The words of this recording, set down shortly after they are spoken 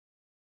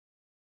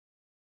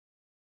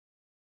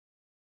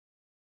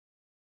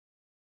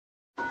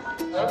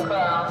Larry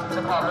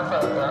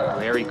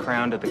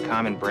Crowne to the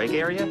Common Break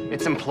area?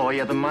 It's Employee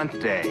of the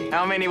Month Day.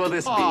 How many will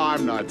this be? Oh,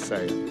 I'm not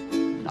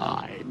saying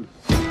 9.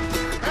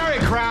 Larry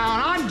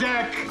Crowne, on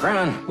deck!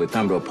 Crowne, we've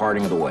come to a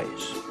parting of the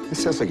ways.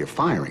 This sounds like you're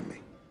firing me.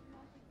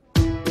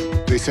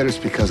 They said it's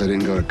because I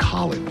didn't go to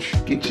college.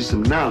 Get you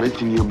some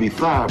knowledge and you'll be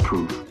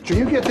fireproof. Can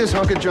you get this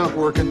hunk of junk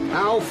working?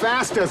 How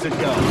fast does it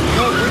go?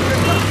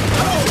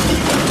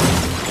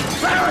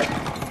 Larry!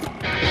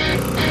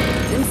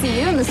 Didn't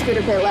see you in the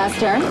scooter pit last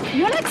term.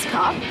 You an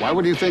ex-cop? Why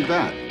would you think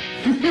that?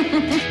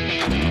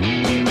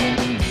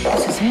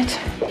 This is it?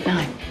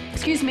 9.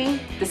 Excuse me,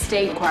 the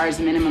state requires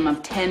a minimum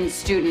of 10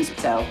 students,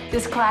 so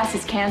this class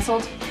is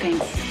canceled.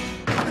 Thanks.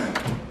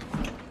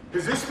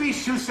 Does this be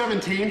shoe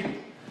 17?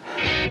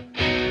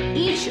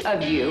 Each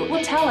of you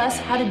will tell us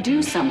how to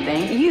do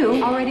something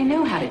you already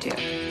know how to do.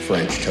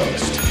 French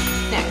toast.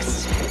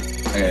 Next.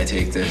 I gotta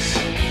take this.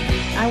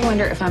 I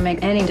wonder if I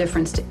make any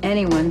difference to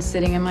anyone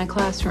sitting in my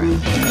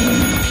classroom.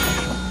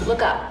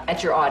 Look up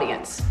at your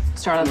audience.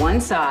 Start on one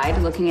side,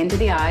 looking into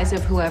the eyes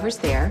of whoever's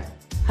there.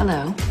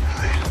 Hello.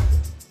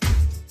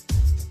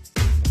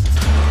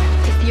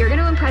 If you're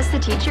gonna impress the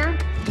teacher,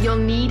 you'll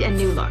need a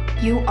new look.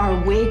 You are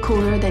way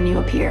cooler than you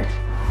appear.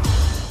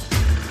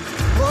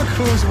 Look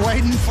who's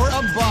waiting for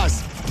a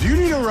bus. Do you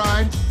need a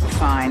ride?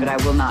 Fine, but I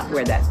will not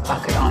wear that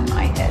bucket on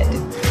my head.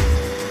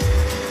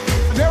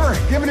 I've never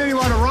given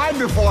anyone a ride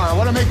before. I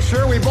want to make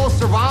sure we both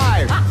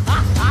survive.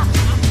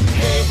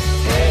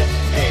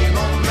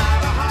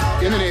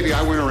 In the Navy,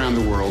 I went around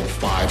the world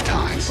 5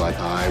 times, but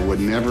I would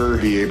never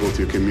be able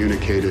to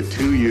communicate it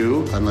to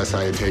you unless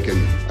I had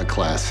taken a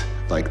class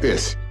like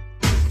this.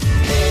 You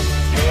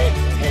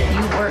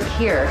work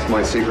here.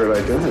 My secret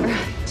identity.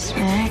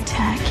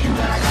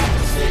 Spectacular.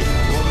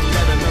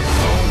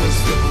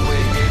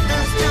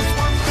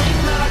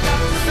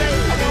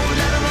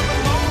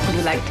 Would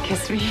you like to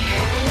kiss me?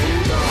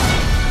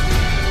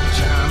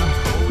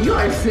 You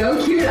are so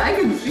cute. I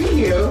can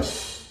see you.